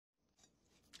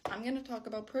I'm going to talk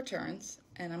about proturans,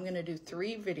 and I'm going to do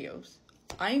 3 videos.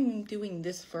 I'm doing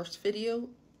this first video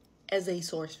as a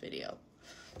source video.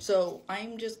 So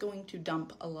I'm just going to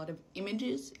dump a lot of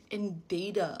images and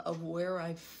data of where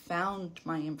I've found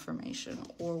my information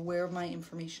or where my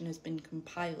information has been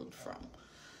compiled from.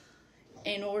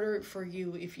 In order for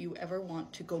you, if you ever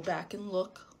want to go back and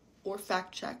look or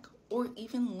fact check or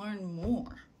even learn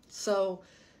more. So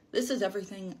this is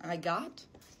everything I got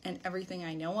and everything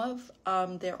I know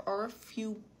of. There are a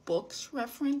few books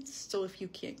referenced, so if you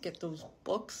can't get those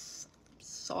books,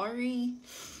 sorry.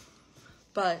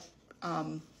 But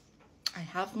I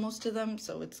have most of them,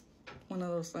 so it's one of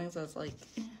those things that's like,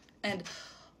 eh. And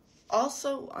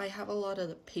also I have a lot of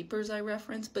the papers I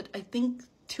reference, but I think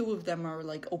 2 of them are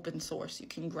like open source. You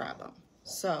can grab them.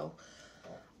 So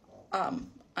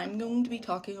I'm going to be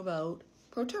talking about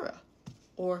Protura,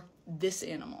 or this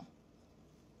animal.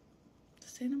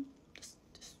 This animal? This.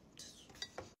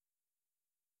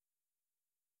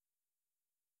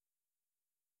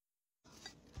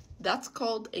 That's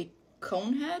called a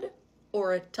conehead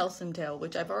or a telsome tail,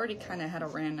 which I've already kind of had a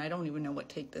rant. I don't even know what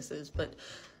take this is, but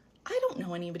I don't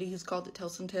know anybody who's called it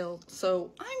telsome tail,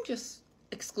 so I'm just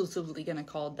exclusively gonna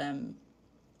call them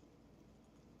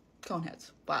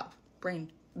coneheads. Wow,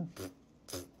 brain.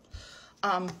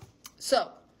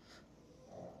 So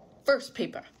first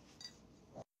paper.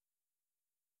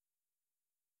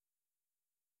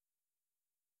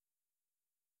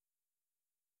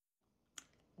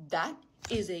 That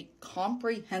is a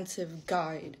comprehensive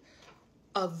guide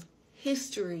of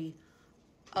history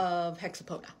of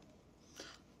hexapoda.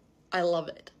 I love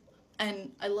it.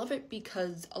 And I love it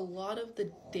because a lot of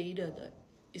the data that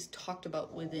is talked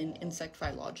about within insect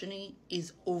phylogeny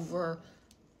is over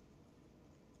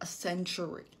a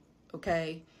century,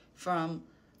 okay? From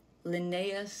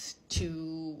Linnaeus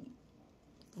to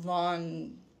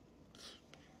von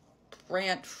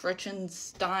Brandt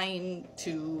Fritzenstein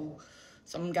to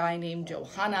some guy named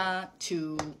Johanna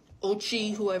to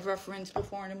Ochi, who I've referenced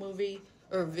before in a movie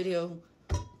or a video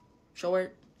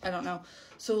short, I don't know.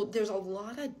 So there's a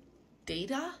lot of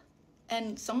data,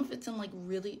 and some of it's in like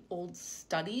really old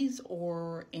studies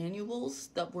or annuals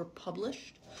that were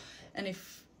published. And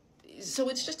so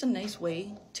it's just a nice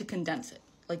way to condense it.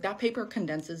 Like that paper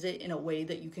condenses it in a way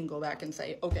that you can go back and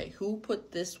say, okay, who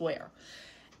put this where?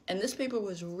 And this paper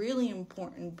was really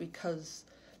important because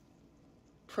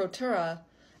Protura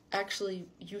actually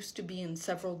used to be in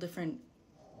several different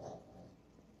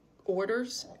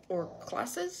orders or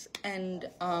classes, and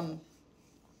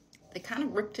they kind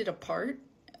of ripped it apart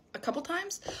a couple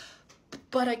times,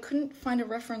 but I couldn't find a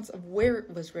reference of where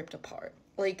it was ripped apart.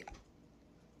 Like,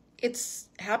 it's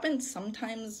happened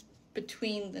sometimes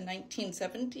between the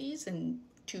 1970s and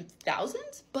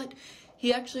 2000s, but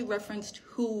he actually referenced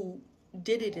who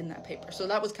did it in that paper. So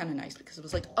that was kind of nice because it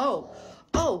was like, oh,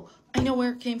 I know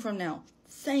where it came from now.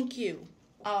 Thank you.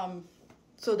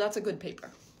 So that's a good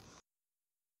paper.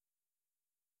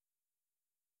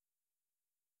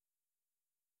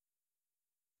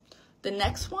 The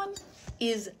next one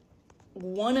is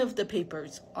one of the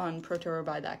papers on Protura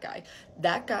by that guy.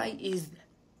 That guy is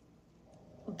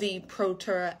the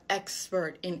Protura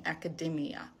expert in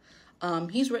academia.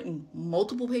 He's written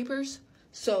multiple papers,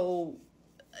 so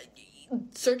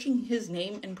searching his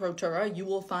name in Protura, you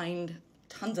will find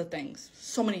tons of things,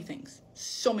 so many things.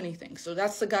 So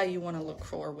that's the guy you want to look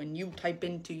for when you type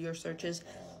into your searches.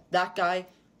 That guy,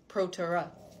 Protura,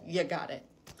 you got it.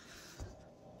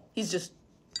 He's just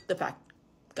the fact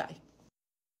guy.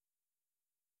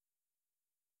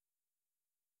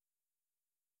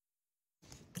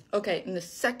 Okay, and the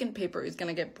second paper is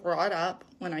going to get brought up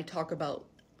when I talk about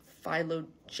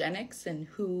phylogenics and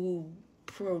who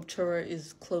Protura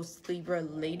is closely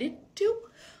related to.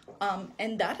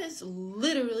 And that is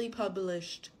literally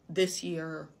published this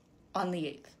year on the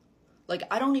 8th. Like,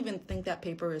 I don't even think that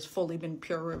paper has fully been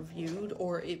peer reviewed,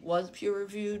 or it was peer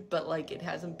reviewed, but like it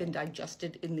hasn't been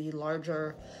digested in the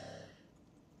larger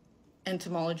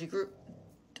entomology group,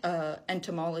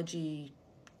 entomology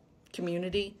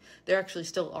community. They're actually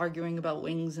still arguing about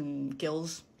wings and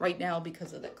gills right now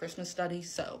because of that Christmas study.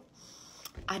 So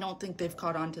I don't think they've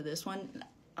caught on to this one.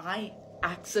 I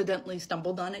accidentally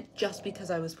stumbled on it just because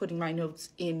I was putting my notes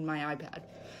in my iPad.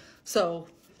 So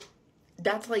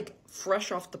that's like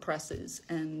fresh off the presses.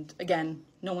 And again,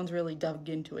 no one's really dug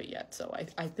into it yet. So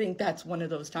I think that's one of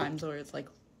those times where it's like,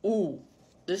 ooh,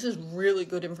 this is really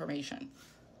good information.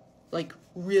 Like,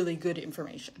 really good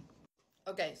information.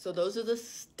 Okay, so those are the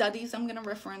studies I'm going to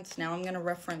reference. Now I'm going to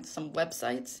reference some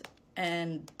websites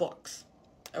and books.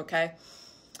 Okay?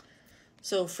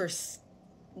 So for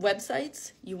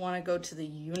Websites, you want to go to the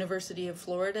University of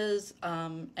Florida's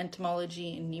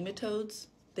entomology and nematodes.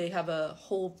 They have a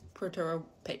whole Protura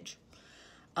page.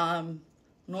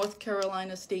 North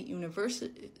Carolina State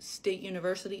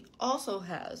University also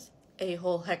has a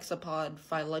whole hexapod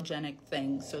phylogenetic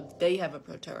thing, so they have a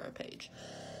Protura page.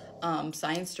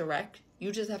 Science Direct,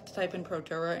 you just have to type in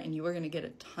Protura and you are going to get a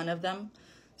ton of them.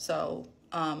 So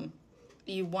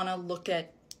you want to look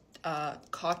at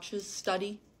Koch's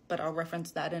study, but I'll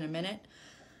reference that in a minute.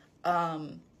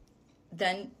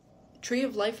 Then Tree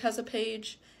of Life has a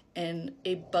page, and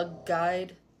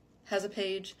Abugguide has a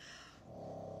page.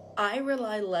 I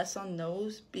rely less on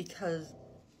those because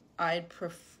I'm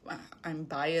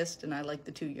biased and I like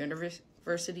the two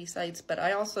university sites, but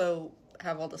I also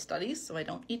have all the studies, so I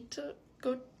don't need to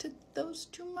go to those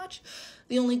too much.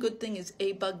 The only good thing is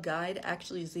Abugguide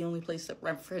actually is the only place that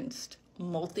referenced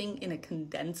molting in a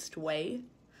condensed way,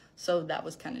 so that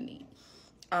was kind of neat.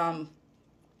 And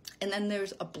then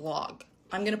there's a blog.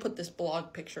 I'm going to put this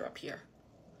blog picture up here.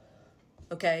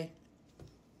 Okay?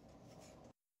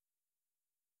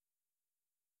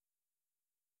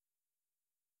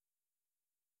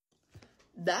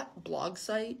 That blog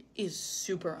site is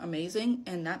super amazing,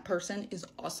 and that person is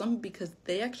awesome because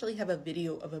they actually have a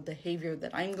video of a behavior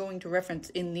that I'm going to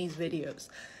reference in these videos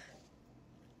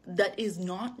that is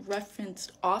not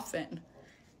referenced often,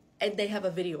 and they have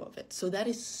a video of it. So that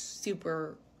is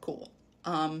super cool.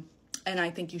 And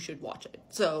I think you should watch it.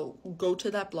 So go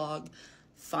to that blog,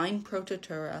 find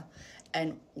Protura,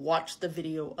 and watch the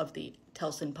video of the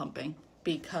Telson pumping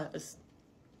because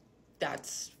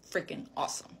that's freaking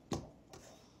awesome.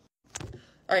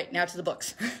 All right, now to the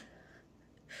books.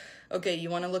 Okay, you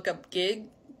want to look up Gibb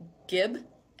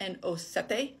and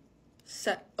Oseto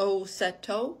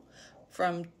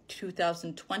from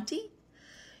 2020.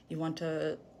 You want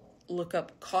to look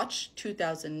up Koch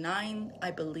 2009.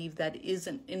 I believe that is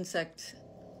an insect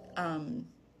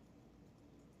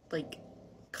like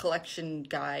collection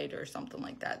guide or something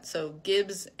like that. So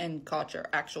Gibbs and Koch are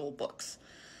actual books.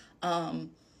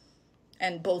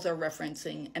 And both are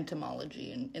referencing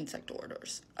entomology and insect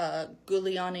orders.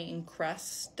 Gullan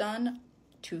Cranston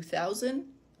 2000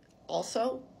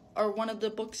 also are one of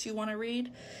the books you want to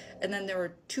read. And then there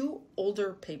are two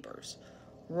older papers.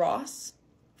 Ross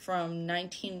from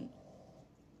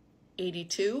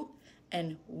 1982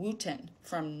 and Wootton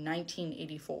from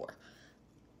 1984.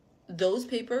 Those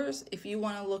papers, if you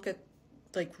want to look at,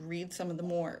 like, read some of the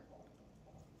more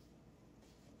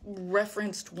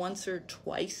referenced once or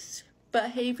twice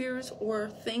behaviors or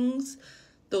things,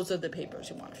 those are the papers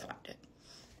you want to find it.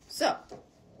 So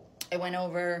we went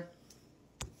over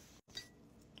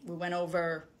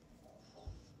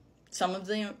some of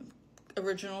the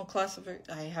original classification.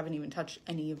 I haven't even touched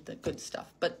any of the good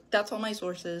stuff, but that's all my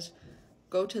sources.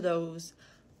 Go to those.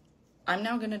 I'm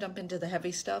now going to dump into the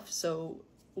heavy stuff, so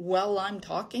while I'm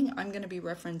talking, I'm going to be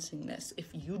referencing this. If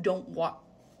you don't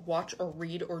watch or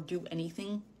read or do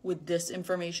anything with this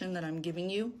information that I'm giving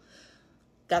you,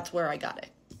 that's where I got it.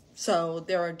 So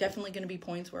there are definitely going to be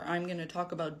points where I'm going to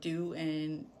talk about Dew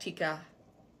and Tihelka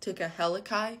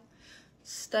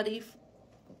study.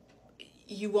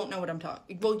 You won't know what I'm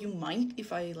talking. Well, you might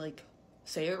if I like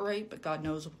say it right, but God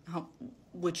knows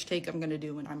which take I'm going to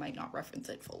do, and I might not reference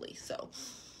it fully. So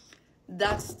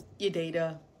that's your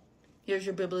data. Here's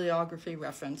your bibliography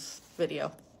reference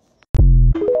video.